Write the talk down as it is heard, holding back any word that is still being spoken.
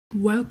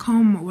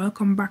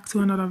Welcome back to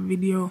another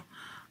video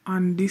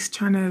on this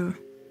channel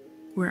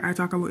where I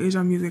talk about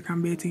Asian music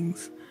and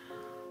beatings.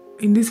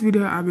 In this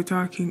video, I'll be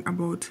talking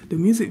about the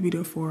music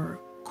video for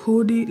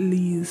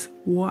Cody.Lee's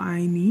Wo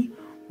I Ni,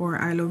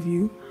 or I Love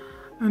You,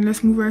 and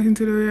let's move right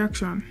into the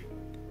reaction.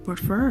 But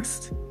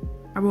first,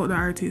 about the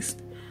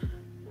artist.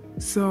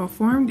 So,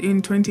 formed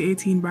in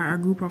 2018 by a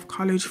group of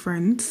college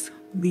friends,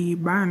 the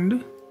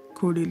band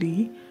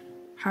Cody.Lee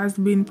has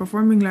been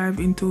performing live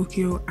in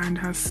Tokyo and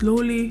has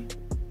slowly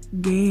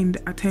gained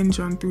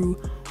attention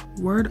through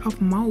word of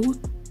mouth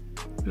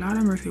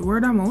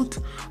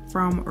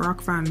from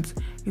rock fans.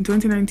 In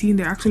 2019,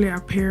 they actually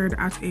appeared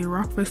at a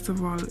rock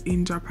festival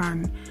in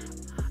Japan,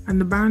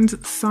 and the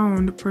band's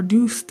sound,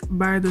 produced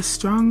by the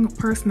strong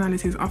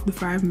personalities of the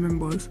 5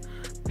 members,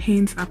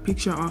 paints a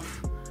picture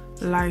of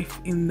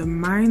life in the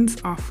minds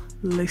of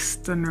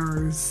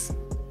listeners.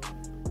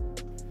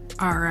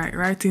 Alright,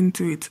 right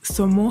into it.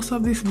 So most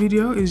of this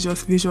video is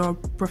just visual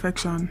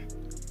perfection,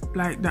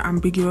 like the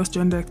ambiguous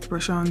gender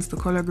expressions, the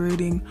color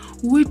grading,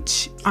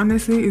 which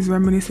honestly is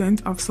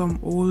reminiscent of some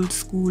old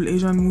school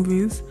Asian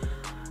movies,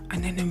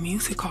 and then the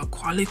musical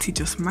quality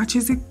just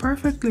matches it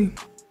perfectly.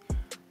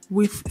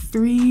 With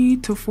 3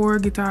 to 4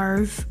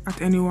 guitars at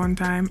any one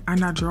time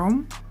and a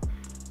drum,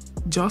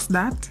 just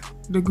that,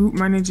 the group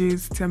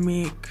manages to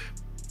make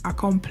a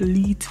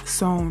complete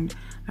sound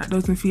that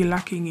doesn't feel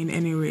lacking in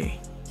any way.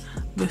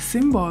 The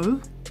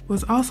cymbal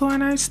was also a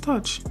nice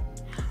touch.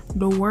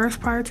 The worst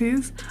part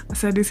is, I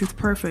said this is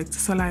perfect,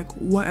 so like,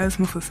 what else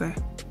must I say?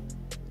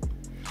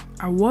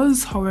 I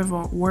was,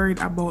 however, worried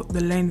about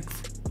the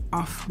length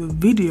of the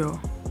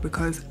video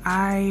because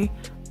I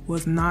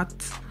was not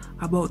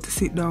about to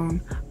sit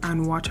down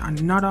and watch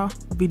another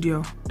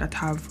video that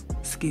have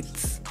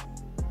skits.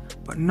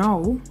 But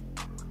now,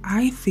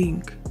 I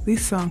think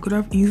this song could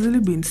have easily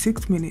been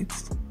 6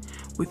 minutes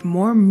with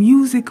more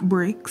music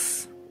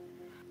breaks,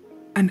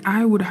 and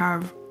I would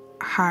have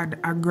had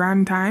a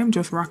grand time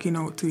just rocking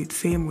out to it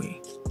same way.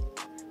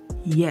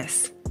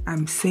 Yes,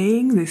 I'm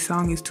saying this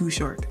song is too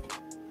short.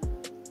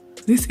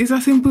 This is a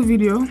simple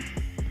video.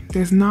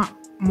 There's not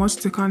much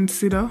to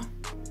consider.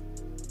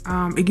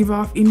 It gives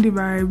off indie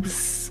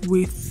vibes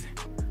with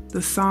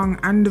the song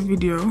and the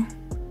video,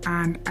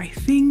 and I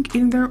think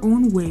in their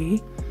own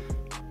way,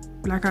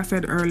 like I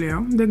said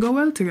earlier, they go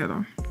well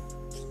together.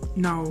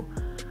 Now,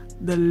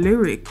 the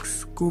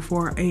lyrics go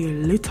for a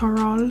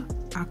literal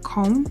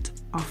account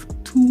of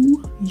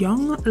 2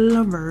 young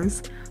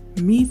lovers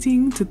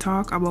meeting to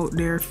talk about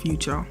their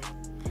future.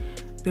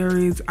 There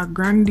is a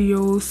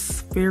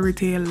grandiose fairy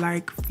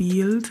tale-like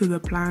feel to the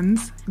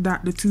plans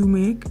that the two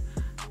make,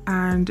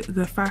 and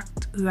the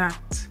fact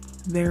that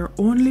their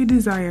only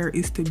desire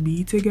is to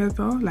be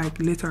together, like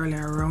literally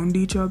around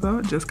each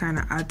other, just kind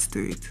of adds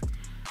to it.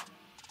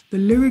 The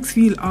lyrics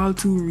feel all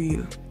too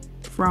real,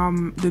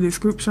 from the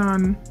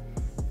description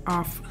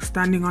of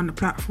standing on the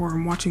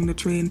platform watching the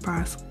train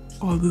pass,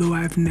 although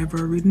I've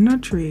never ridden a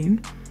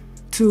train,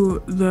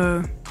 to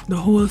the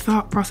whole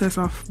thought process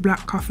of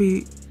black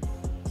coffee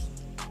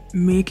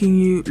making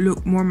you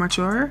look more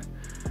mature.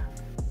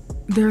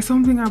 There's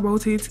something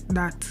about it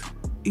that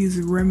is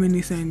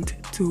reminiscent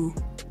to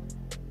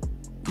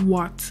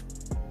what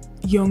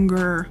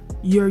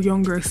your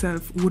younger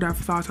self would have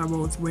thought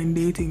about when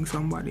dating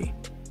somebody.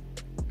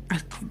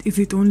 Is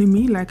it only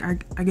me? Like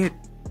I get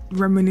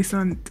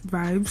reminiscent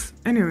vibes.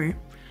 Anyway,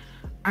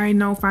 I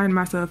now find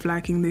myself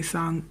liking this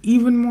song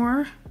even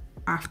more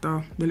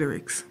after the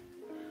lyrics.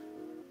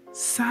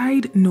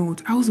 Side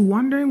note, I was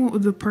wondering what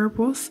was the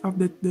purpose of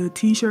the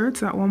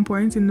t-shirts at one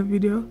point in the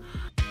video.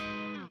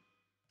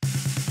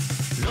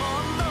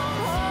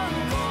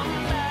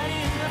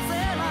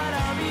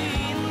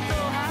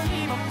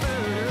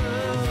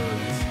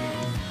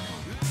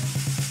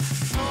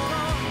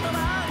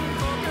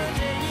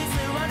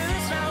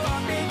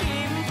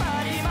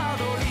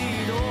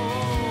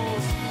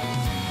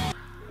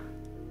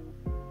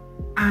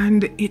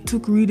 And it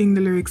took reading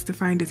the lyrics to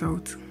find it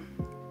out.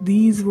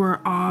 These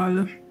were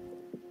all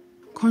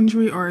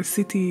country or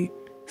city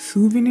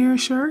souvenir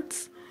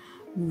shirts,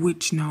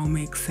 which now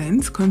makes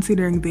sense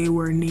considering they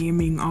were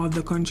naming all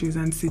the countries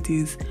and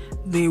cities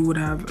they would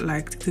have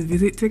liked to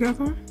visit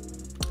together.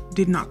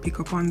 Did not pick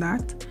up on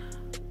that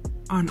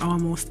on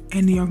almost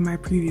any of my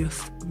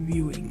previous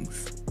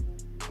viewings.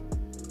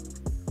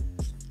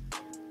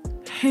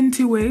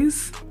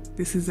 Anyways,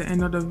 this is the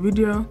end of the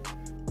video.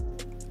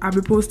 I'll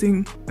be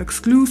posting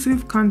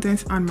exclusive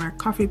content on my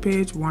Ko-fi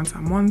page once a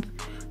month,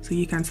 so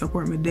you can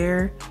support me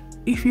there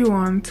if you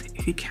want.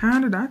 If you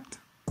can't do that,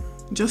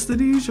 just do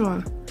the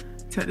usual.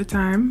 Take the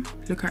time,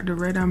 look at the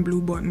red and blue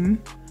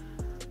button,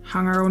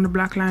 hang around the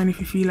black line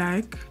if you feel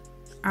like.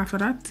 After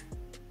that,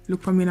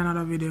 look for me in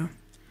another video.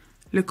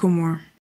 Look more.